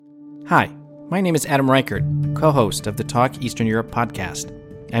Hi, my name is Adam Reichert, co-host of the Talk Eastern Europe podcast.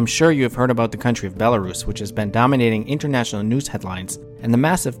 I'm sure you have heard about the country of Belarus, which has been dominating international news headlines, and the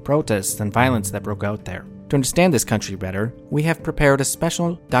massive protests and violence that broke out there. To understand this country better, we have prepared a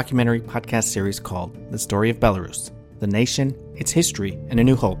special documentary podcast series called The Story of Belarus, the nation, its history, and a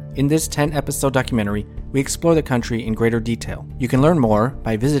new hope. In this 10-episode documentary, we explore the country in greater detail. You can learn more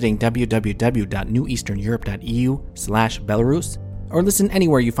by visiting www.neweasterneurope.eu/Belarus or listen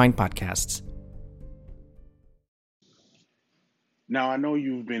anywhere you find podcasts. Now, I know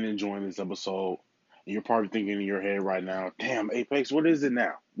you've been enjoying this episode, and you're probably thinking in your head right now, damn, Apex, what is it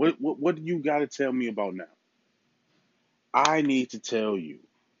now? What do you got to tell me about now? I need to tell you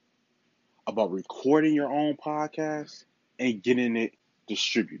about recording your own podcast and getting it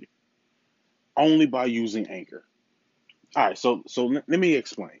distributed only by using Anchor. All right, so let me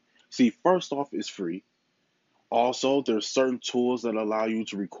explain. See, first off, it's free. Also, there's certain tools that allow you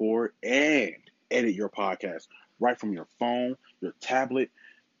to record and edit your podcast right from your phone, your tablet,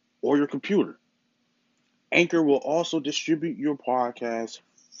 or your computer. Anchor will also distribute your podcast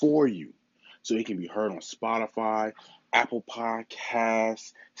for you so it can be heard on Spotify, Apple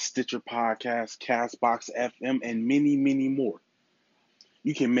Podcasts, Stitcher Podcasts, Castbox FM, and many, many more.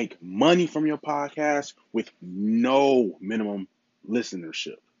 You can make money from your podcast with no minimum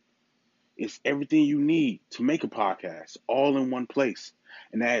listenership. It's everything you need to make a podcast all in one place,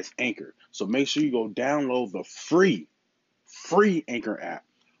 and that is Anchor. So make sure you go download the free Anchor app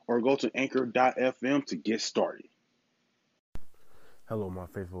or go to anchor.fm to get started. Hello, my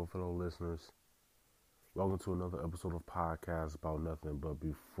faithful fellow listeners. Welcome to another episode of Podcast About Nothing. But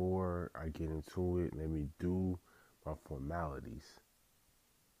before I get into it, let me do my formalities.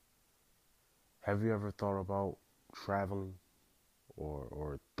 Have you ever thought about traveling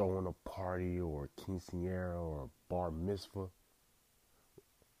or throwing a party or a quinceañera or a bar mitzvah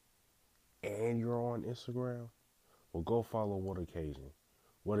and you're on Instagram? Well, go follow What Occasion.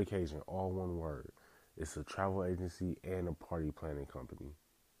 What Occasion, all one word. It's a travel agency and a party planning company.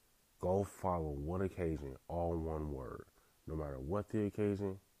 Go follow What Occasion, all one word. No matter what the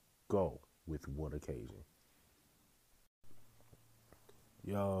occasion, go with What Occasion.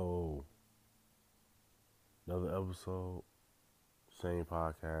 Yo, another episode, same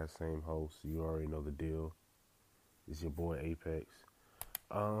podcast, same host. You already know the deal. It's your boy Apex.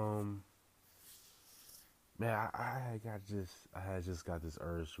 Man, I had just got this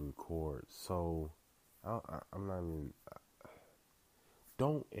urge to record, so I'm not even.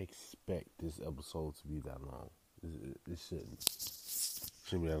 Don't expect this episode to be that long. It shouldn't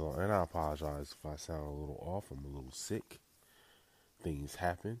be that long. And I apologize if I sound a little off. I'm a little sick. Things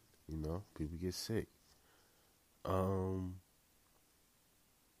happen, People get sick.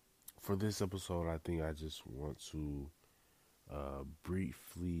 For this episode, I think I just want to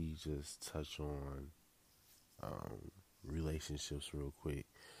briefly just touch on relationships real quick.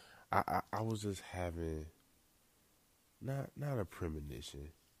 I was just having not a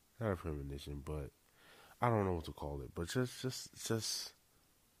premonition, but I don't know what to call it. But just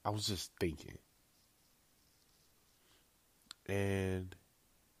I was just thinking, and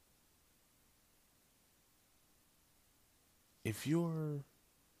if you're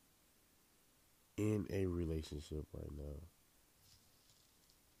in a relationship right now,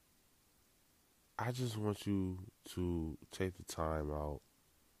 I just want you to take the time out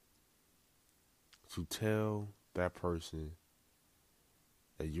to tell that person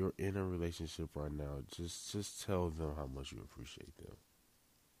that you're in a relationship right now. Just tell them how much you appreciate them.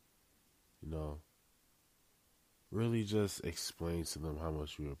 Really just explain to them how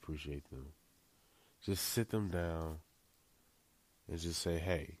much you appreciate them. Just sit them down and just say,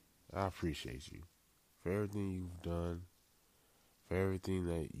 hey, I appreciate you for everything you've done, for everything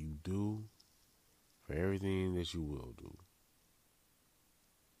that you do, for everything that you will do.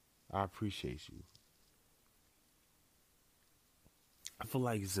 I appreciate you. I feel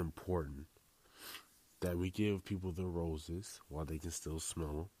like it's important that we give people their roses while they can still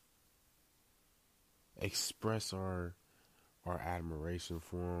smell them. Express our admiration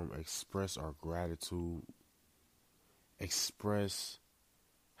for them. Express our gratitude. Express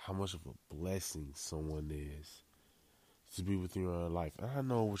how much of a blessing someone is to be with you in your life. And I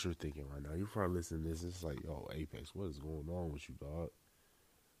know what you're thinking right now. You're probably listening to this. It's like, yo, Apex, what is going on with you, dog?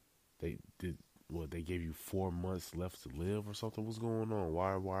 They gave you 4 months left to live or something? What's going on?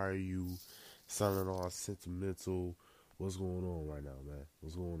 Why are you sounding all sentimental? What's going on right now, man?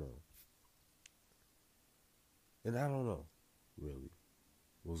 What's going on? And I don't know, really,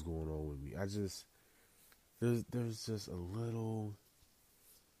 what's going on with me. There's just a little.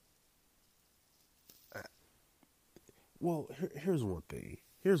 Well, here's one thing.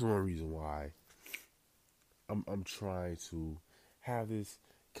 here's one reason why I'm trying to have this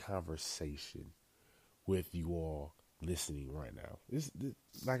conversation with you all listening right now. This,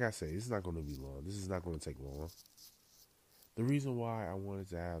 like I say, it's not going to be long. This is not going to take long. The reason why I wanted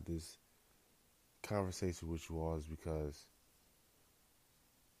to have this conversation with you all is because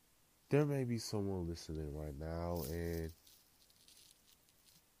there may be someone listening right now, and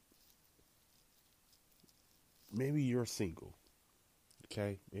maybe you're single.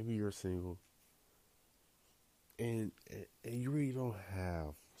 Okay? Maybe you're single. And you really don't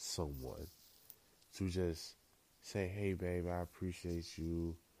have someone to just say, hey, babe, I appreciate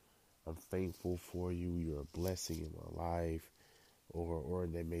you. I'm thankful for you. You're a blessing in my life. Or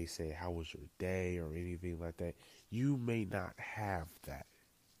they may say, how was your day? Or anything like that. You may not have that.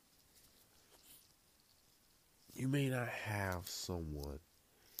 You may not have someone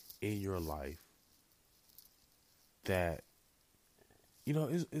in your life that,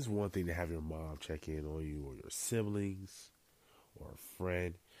 it's one thing to have your mom check in on you, or your siblings, or a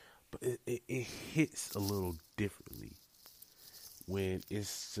friend, but it hits a little differently when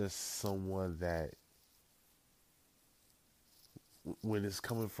it's just someone that, when it's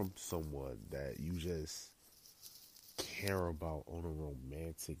coming from someone that you just care about on a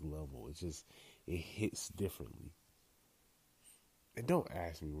romantic level. It hits differently. And don't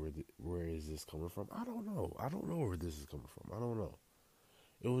ask me where is this coming from. I don't know. I don't know where this is coming from. I don't know.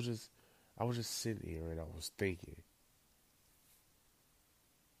 I was just sitting here and I was thinking.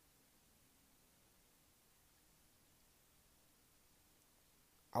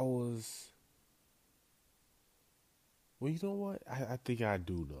 Well, you know what? I think I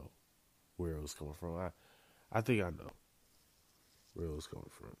do know where it was coming from. I think I know where it was coming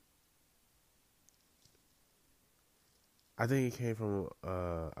from. I think it came from,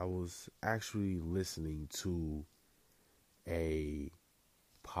 I was actually listening to a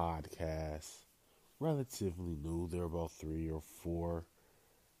podcast, relatively new. They're about 3 or 4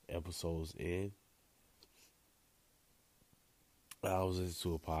 episodes in. I was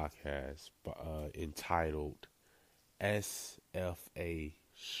listening to a podcast entitled SFA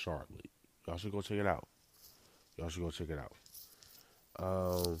Charlotte. Y'all should go check it out.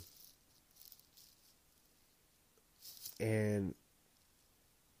 And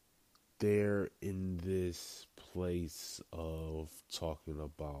they're in this place of talking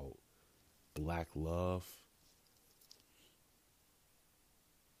about black love.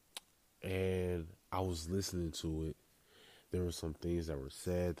 And I was listening to it. There were some things that were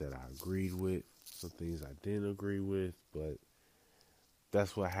said that I agreed with, some things I didn't agree with, but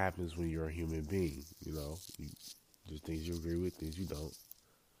that's what happens when you're a human being, There's things you agree with, things you don't.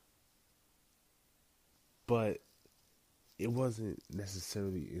 But it wasn't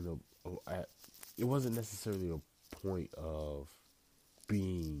necessarily a point of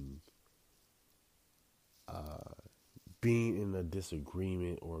being in a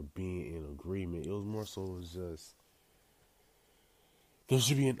disagreement or being in agreement. It was more so just there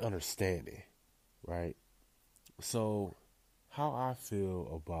should be an understanding, right? So how I feel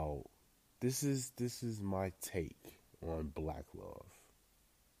about this is my take on black love.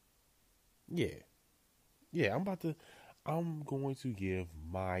 Yeah, I'm going to give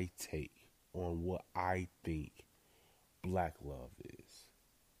my take on what I think black love is.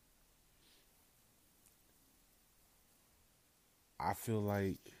 I feel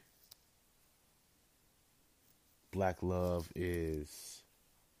like black love is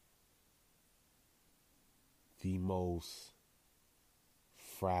the most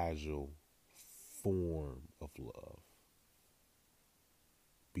fragile form of love,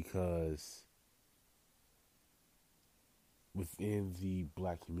 because within the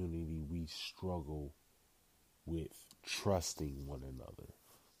black community we struggle with trusting one another.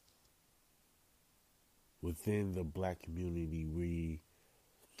 Within the black community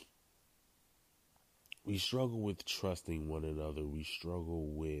we struggle with trusting one another. We struggle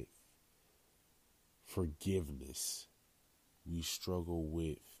with forgiveness. We struggle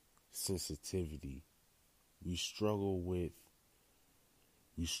with sensitivity. We struggle with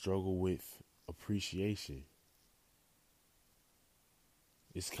appreciation.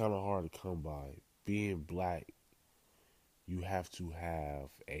 It's kind of hard to come by. Being black, you have to have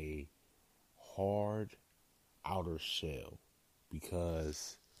a hard outer shell,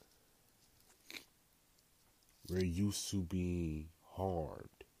 because we're used to being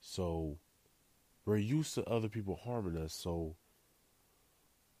harmed. So we're used to other people harming us. So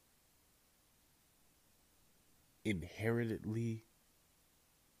inherently,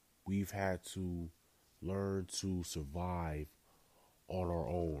 we've had to learn to survive on our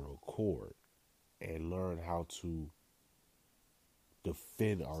own accord and learn how to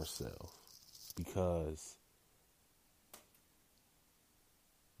defend ourselves because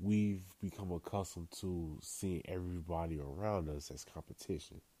we've become accustomed to seeing everybody around us as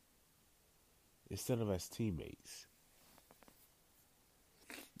competition instead of as teammates.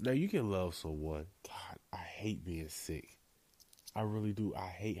 Now, you can love someone. God, I hate being sick. I really do. I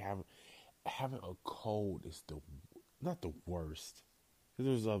hate having a cold is not the worst.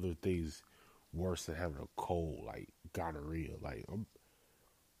 Because there's other things worse than having a cold, like gonorrhea. Like, I'm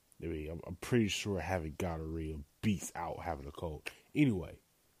pretty sure having gonorrhea beats out having a cold. Anyway,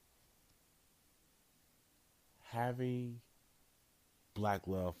 having black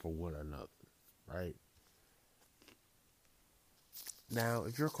love for one another, right? Now,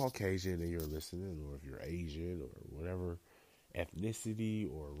 if you're Caucasian and you're listening, or if you're Asian or whatever ethnicity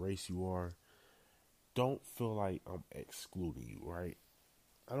or race you are, don't feel like I'm excluding you, right?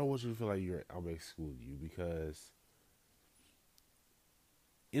 I don't want you to feel like I'm excluding you because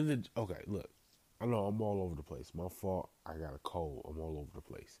look, I know I'm all over the place. My fault. I got a cold. I'm all over the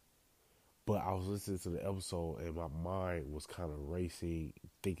place. But I was listening to the episode and my mind was kind of racing,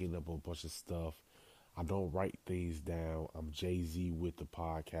 thinking of a bunch of stuff. I don't write things down. I'm Jay-Z with the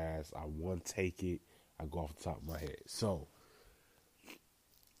podcast. I one take it. I go off the top of my head. So,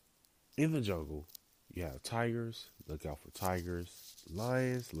 in the jungle, you have tigers. Look out for tigers.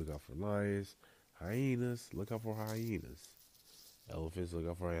 Lions. Look out for lions. Hyenas. Look out for hyenas. Elephants. Look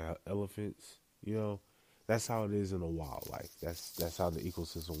out for elephants. You know, that's how it is in the wildlife. That's how the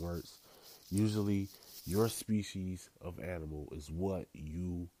ecosystem works. Usually, your species of animal is what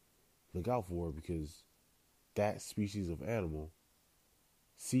you look out for because that species of animal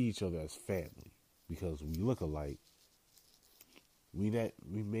see each other as family because we look alike. We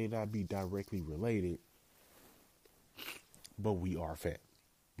may not be directly related, but we are family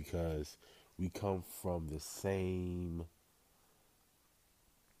because we come from the same.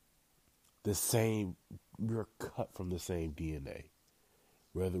 We're cut from the same DNA.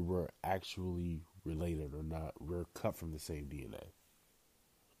 Whether we're actually related or not, we're cut from the same DNA.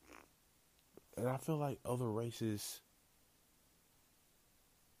 And I feel like other races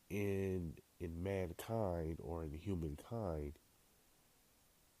in mankind or in humankind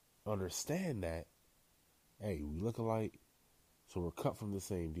understand that, hey, we look alike, so we're cut from the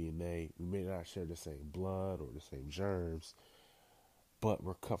same DNA. We may not share the same blood or the same germs, but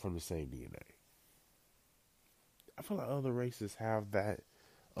we're cut from the same DNA. I feel like other races have that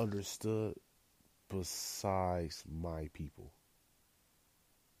understood besides my people.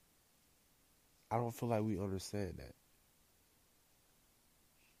 I don't feel like we understand that.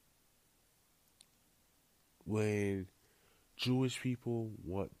 When Jewish people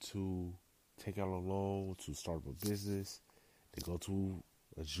want to take out a loan to start up a business, they go to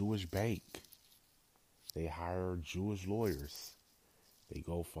a Jewish bank. They hire Jewish lawyers. They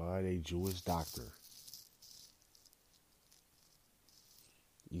go find a Jewish doctor.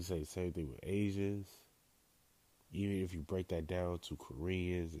 You say the same thing with Asians. Even if you break that down to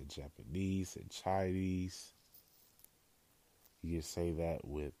Koreans and Japanese and Chinese, you can say that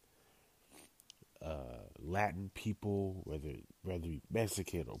with Latin people, whether it be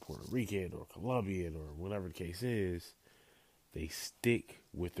Mexican or Puerto Rican or Colombian or whatever the case is, they stick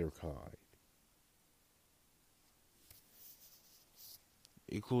with their kind.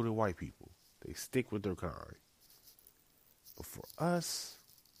 Including white people. They stick with their kind. But for us,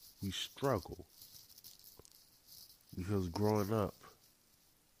 we struggle. Because growing up,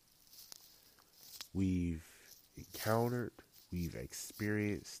 we've encountered, we've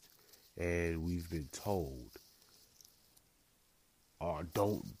experienced, and we've been told,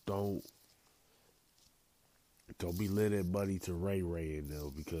 don't be lending money to Ray Ray and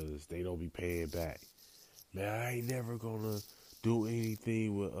them because they don't be paying back. Man, I ain't never gonna do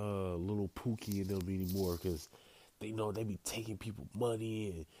anything with little Pookie and them anymore because they know they be taking people money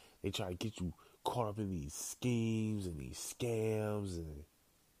and they try to get you caught up in these schemes and these scams and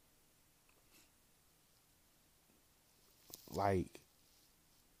like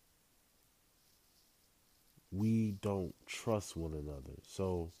we don't trust one another.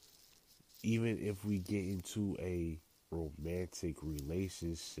 So even if we get into a romantic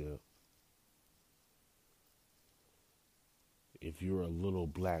relationship, if you're a little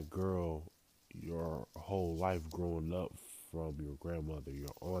black girl, your whole life growing up from your grandmother,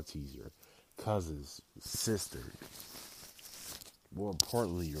 your aunties, your cousins, sisters, more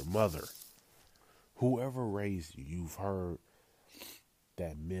importantly, your mother, whoever raised you, you've heard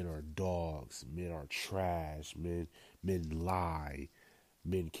that men are dogs, men are trash, men lie,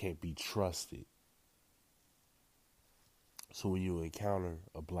 men can't be trusted. So when you encounter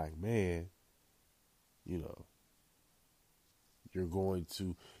a black man, you know,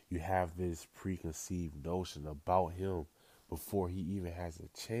 you have this preconceived notion about him before he even has a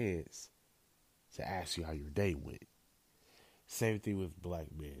chance to ask you how your day went. Same thing with black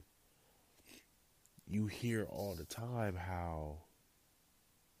men. You hear all the time how,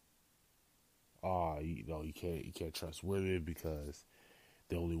 you can't trust women because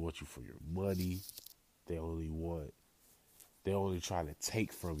they only want you for your money. They only try to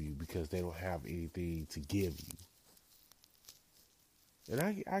take from you because they don't have anything to give you.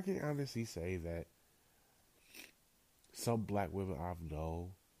 And I can honestly say that some black women I've known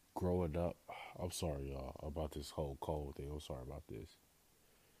growing up, I'm sorry y'all about this whole cold thing. I'm sorry about this.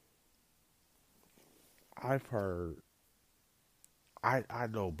 I've heard, I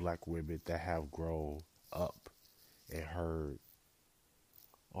know black women that have grown up and heard,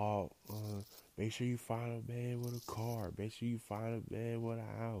 oh, make sure you find a man with a car. Make sure you find a man with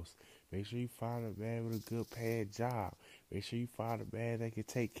a house. Make sure you find a man with a good paying job. Make sure you find a man that can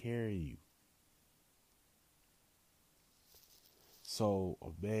take care of you. So a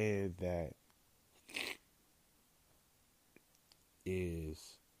man that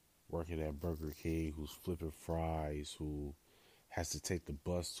is working at Burger King, who's flipping fries, who has to take the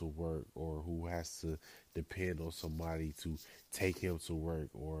bus to work, or who has to depend on somebody to take him to work,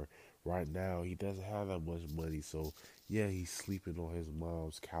 or right now he doesn't have that much money, so yeah, he's sleeping on his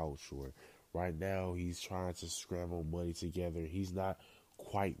mom's couch, or right now he's trying to scramble money together. He's not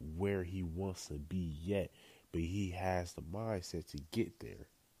quite where he wants to be yet, but he has the mindset to get there.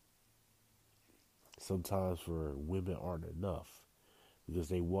 Sometimes for women aren't enough because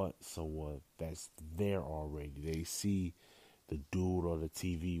they want someone that's there already. They see the dude on the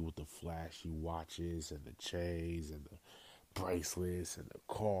TV with the flashy watches and the chains and the bracelets and the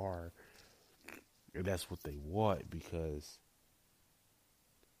car. And that's what they want because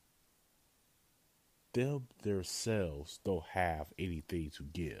them themselves don't have anything to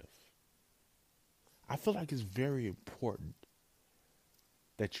give. I feel like it's very important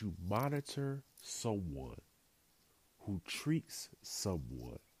that you monitor someone who treats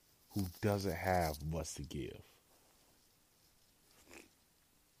someone who doesn't have much to give.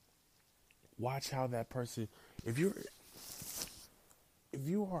 Watch how that person, if you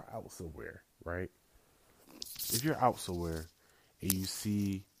are out somewhere, right? If you're out somewhere and you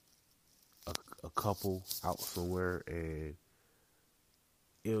see a couple out somewhere, and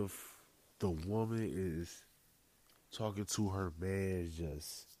if the woman is talking to her man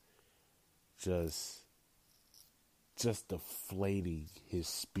just deflating his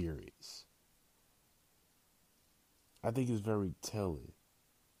spirits, I think it's very telling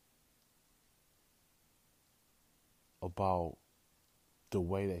about the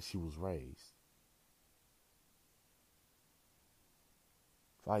way that she was raised.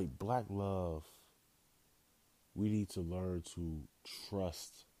 Like black love, we need to learn to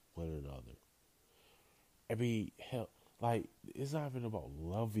trust one another. I mean, hell, like, it's not even about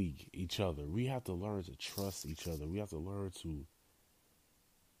loving each other. We have to learn to trust each other. We have to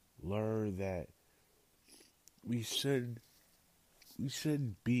learn that we shouldn't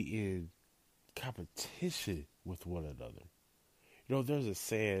be in competition with one another. You know, there's a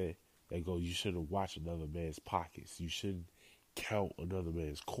saying that goes, you shouldn't watch another man's pockets. You shouldn't count another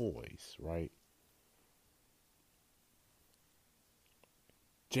man's coins, right?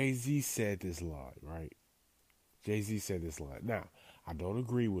 Jay-Z said this line, right? Jay-Z said this line. Now, I don't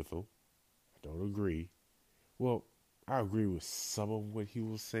agree with him. I don't agree. Well, I agree with some of what he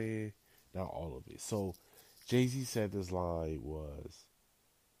was saying, not all of it. So, Jay-Z said this line was,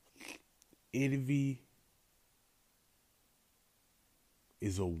 envy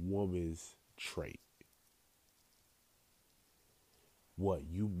is a woman's trait. What,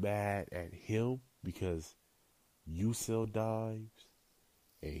 you mad at him because you sell dimes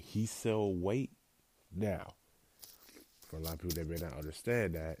and he sell weight? Now, for a lot of people that may not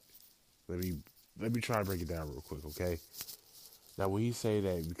understand that, let me try to break it down real quick, okay? Now, when he say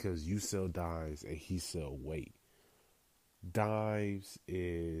that because you sell dimes and he sell weight, dimes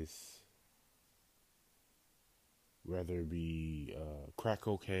is whether it be crack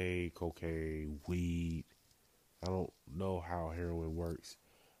cocaine, weed. I don't know how heroin works.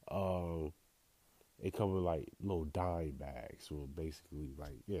 It comes with like little dime bags, so basically,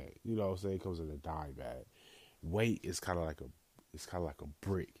 like, yeah, you know what I'm saying? It comes in a dime bag. Weight is kind of like a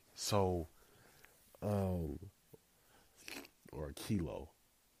brick. So, or a kilo,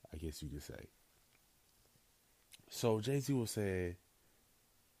 I guess you could say. So Jay-Z was saying,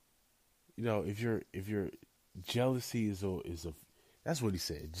 you know, if you're jealousy is a that's what he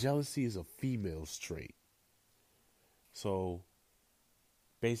said. Jealousy is a female's trait. So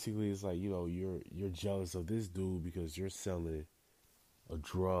basically, it's like, you know, you're jealous of this dude because you're selling a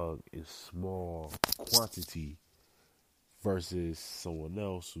drug in small quantity versus someone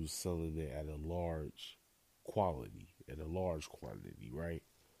else who's selling it at a large quantity, right?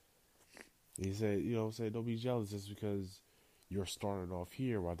 He said, you know what I'm saying, don't be jealous just because you're starting off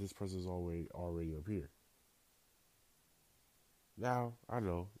here while this person's already up here. Now, I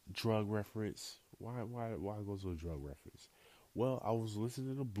know, drug reference. Why go to a drug reference? Well, I was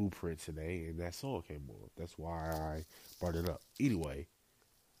listening to Blueprint today and that song came on. That's why I brought it up. Anyway,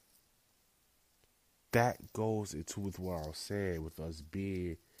 that goes into with what I was saying with us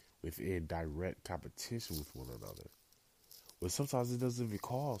being within direct competition with one another. But sometimes it doesn't even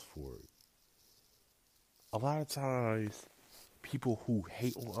cause for it. A lot of times, people who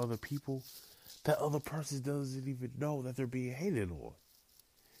hate on other people, that other person doesn't even know that they're being hated on.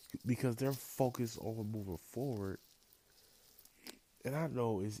 Because they're focused on moving forward. And I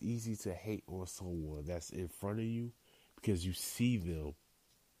know it's easy to hate on someone that's in front of you because you see them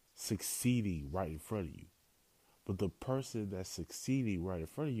succeeding right in front of you. But the person that's succeeding right in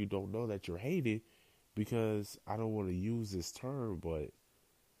front of you don't know that you're hated because, I don't want to use this term, but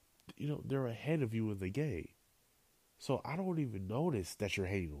you know, they're ahead of you in the game. So I don't even notice that you're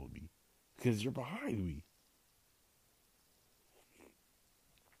hating on me because you're behind me.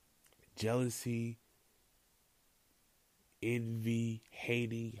 Jealousy, envy,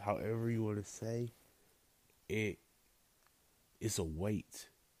 hating, however you want to say, it's a weight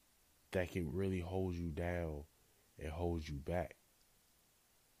that can really hold you down and hold you back.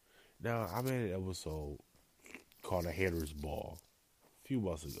 Now, I made an episode called A Hatter's Ball a few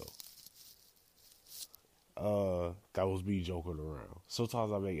months ago. That was me joking around.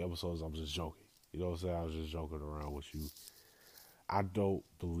 Sometimes I make episodes I'm just joking. You know what I'm saying? I was just joking around with you. I don't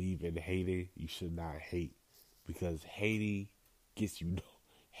believe in hating. You should not hate because hating gets you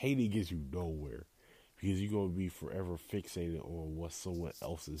nowhere. Because you're gonna be forever fixated on what someone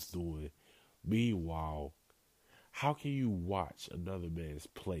else is doing. Meanwhile, how can you watch another man's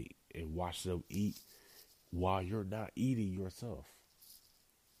plate and watch them eat while you're not eating yourself?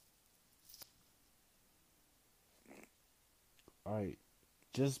 Alright,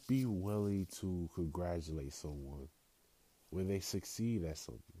 just be willing to congratulate someone when they succeed at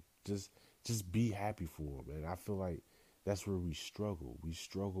something. Just be happy for them. And I feel like that's where we struggle. We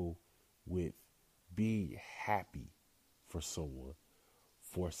struggle with being happy for someone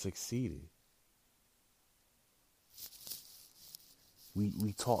for succeeding.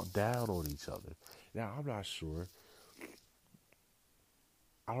 We talk down on each other. Now, I'm not sure.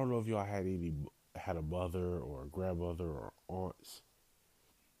 I don't know if y'all had a mother or a grandmother or aunts.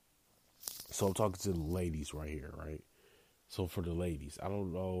 So I'm talking to the ladies right here, right? So for the ladies, I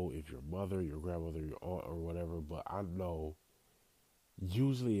don't know if your mother, your grandmother, your aunt or whatever, but I know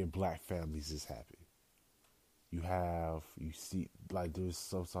usually in black families this happens. You see, like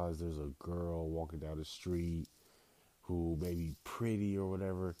sometimes there's a girl walking down the street who may be pretty or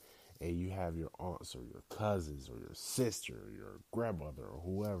whatever, and you have your aunts or your cousins or your sister or your grandmother or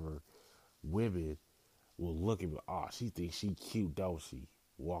whoever, women will look at me, oh, she thinks she cute, don't she?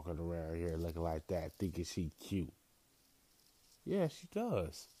 Walking around here looking like that, thinking she cute. Yeah, she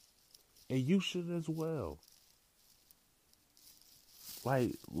does. And you should as well.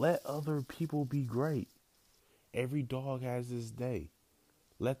 Like, let other people be great. Every dog has his day.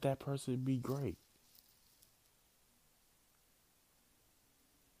 Let that person be great.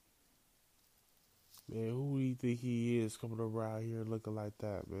 Man, who do you think he is coming around here looking like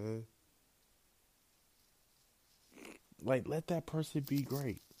that, man? Like, let that person be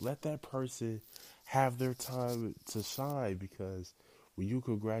great. Let that person have their time to shine, because when you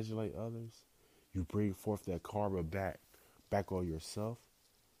congratulate others, you bring forth that karma back on yourself.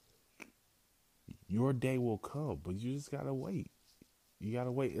 Your day will come, but you just gotta wait. You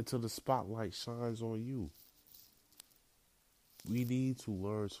gotta wait until the spotlight shines on you. We need to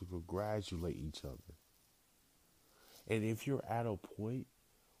learn to congratulate each other. And if you're at a point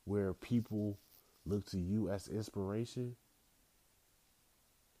where people look to you as inspiration,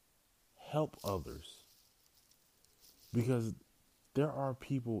 help others. Because there are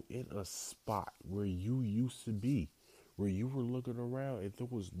people in a spot where you used to be, where you were looking around and there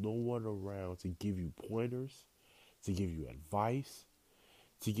was no one around to give you pointers, to give you advice,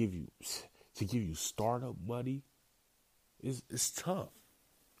 to give you startup money. It's tough.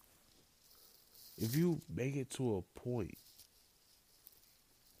 If you make it to a point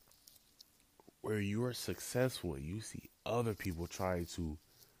where you're successful and you see other people trying to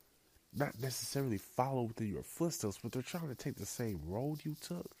not necessarily follow within your footsteps, but they're trying to take the same road you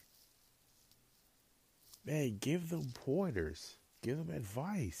took, man, give them pointers. Give them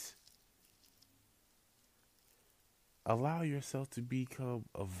advice. allow yourself to become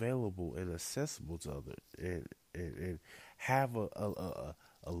available and accessible to others, and have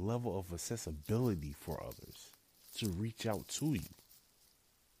a level of accessibility for others to reach out to you.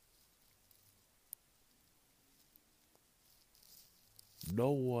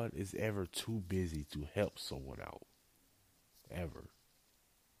 No one is ever too busy to help someone out. Ever.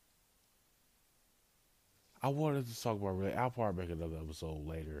 I wanted to talk about, I'll probably make another episode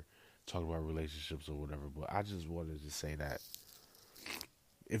later talking about relationships or whatever, but I just wanted to say that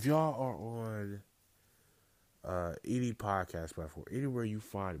if y'all are on any podcast platform, anywhere you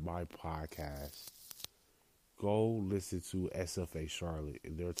find my podcast, go listen to SFA Charlotte,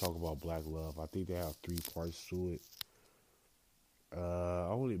 and they're talking about black love. I think they have 3 parts to it. I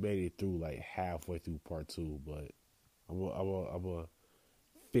only made it through like halfway through part 2, but I'm gonna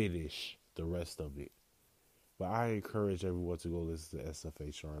finish the rest of it. But I encourage everyone to go listen to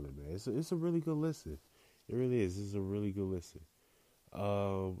SFA Charlotte, man. It's a really good listen. It really is. It's a really good listen.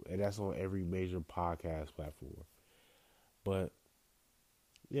 And that's on every major podcast platform. But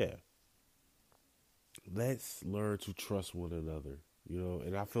yeah, let's learn to trust one another. You know,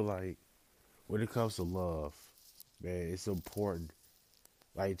 and I feel like when it comes to love, man, it's important.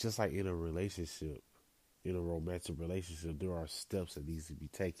 Like just like in a relationship, in a romantic relationship, there are steps that needs to be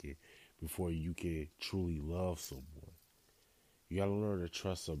taken before you can truly love someone. You gotta learn to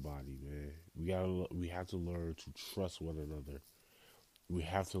trust somebody, man. We have to learn to trust one another. We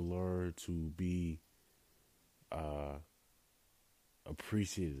have to learn to be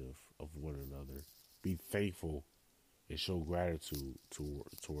appreciative of one another, be thankful, and show gratitude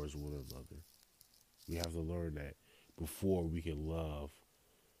towards one another. We have to learn that before we can love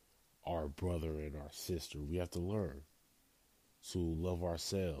our brother and our sister. We have to learn to love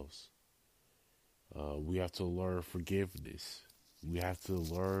ourselves. We have to learn forgiveness. We have to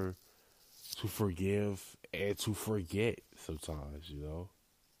learn to forgive and to forget sometimes, you know.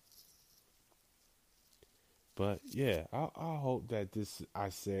 But yeah, I hope that this I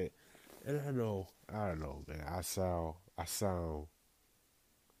said, and I don't know, man. I sound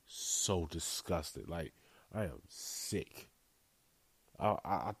so disgusted. Like I am sick.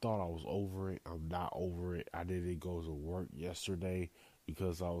 I thought I was over it. I'm not over it. I didn't go to work yesterday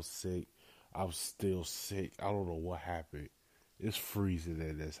because I was sick. I'm still sick. I don't know what happened. It's freezing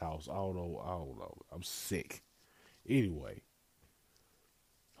in this house. I don't know. I'm sick. Anyway,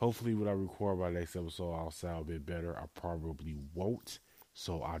 hopefully when I record my next episode, I'll sound a bit better. I probably won't,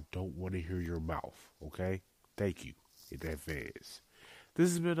 so I don't want to hear your mouth, okay? Thank you in advance. This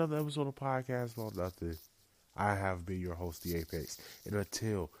has been another episode of Podcast About Nothing. I have been your host, The Apex, and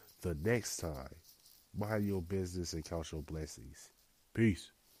until the next time, mind your business and count your blessings.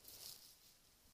 Peace.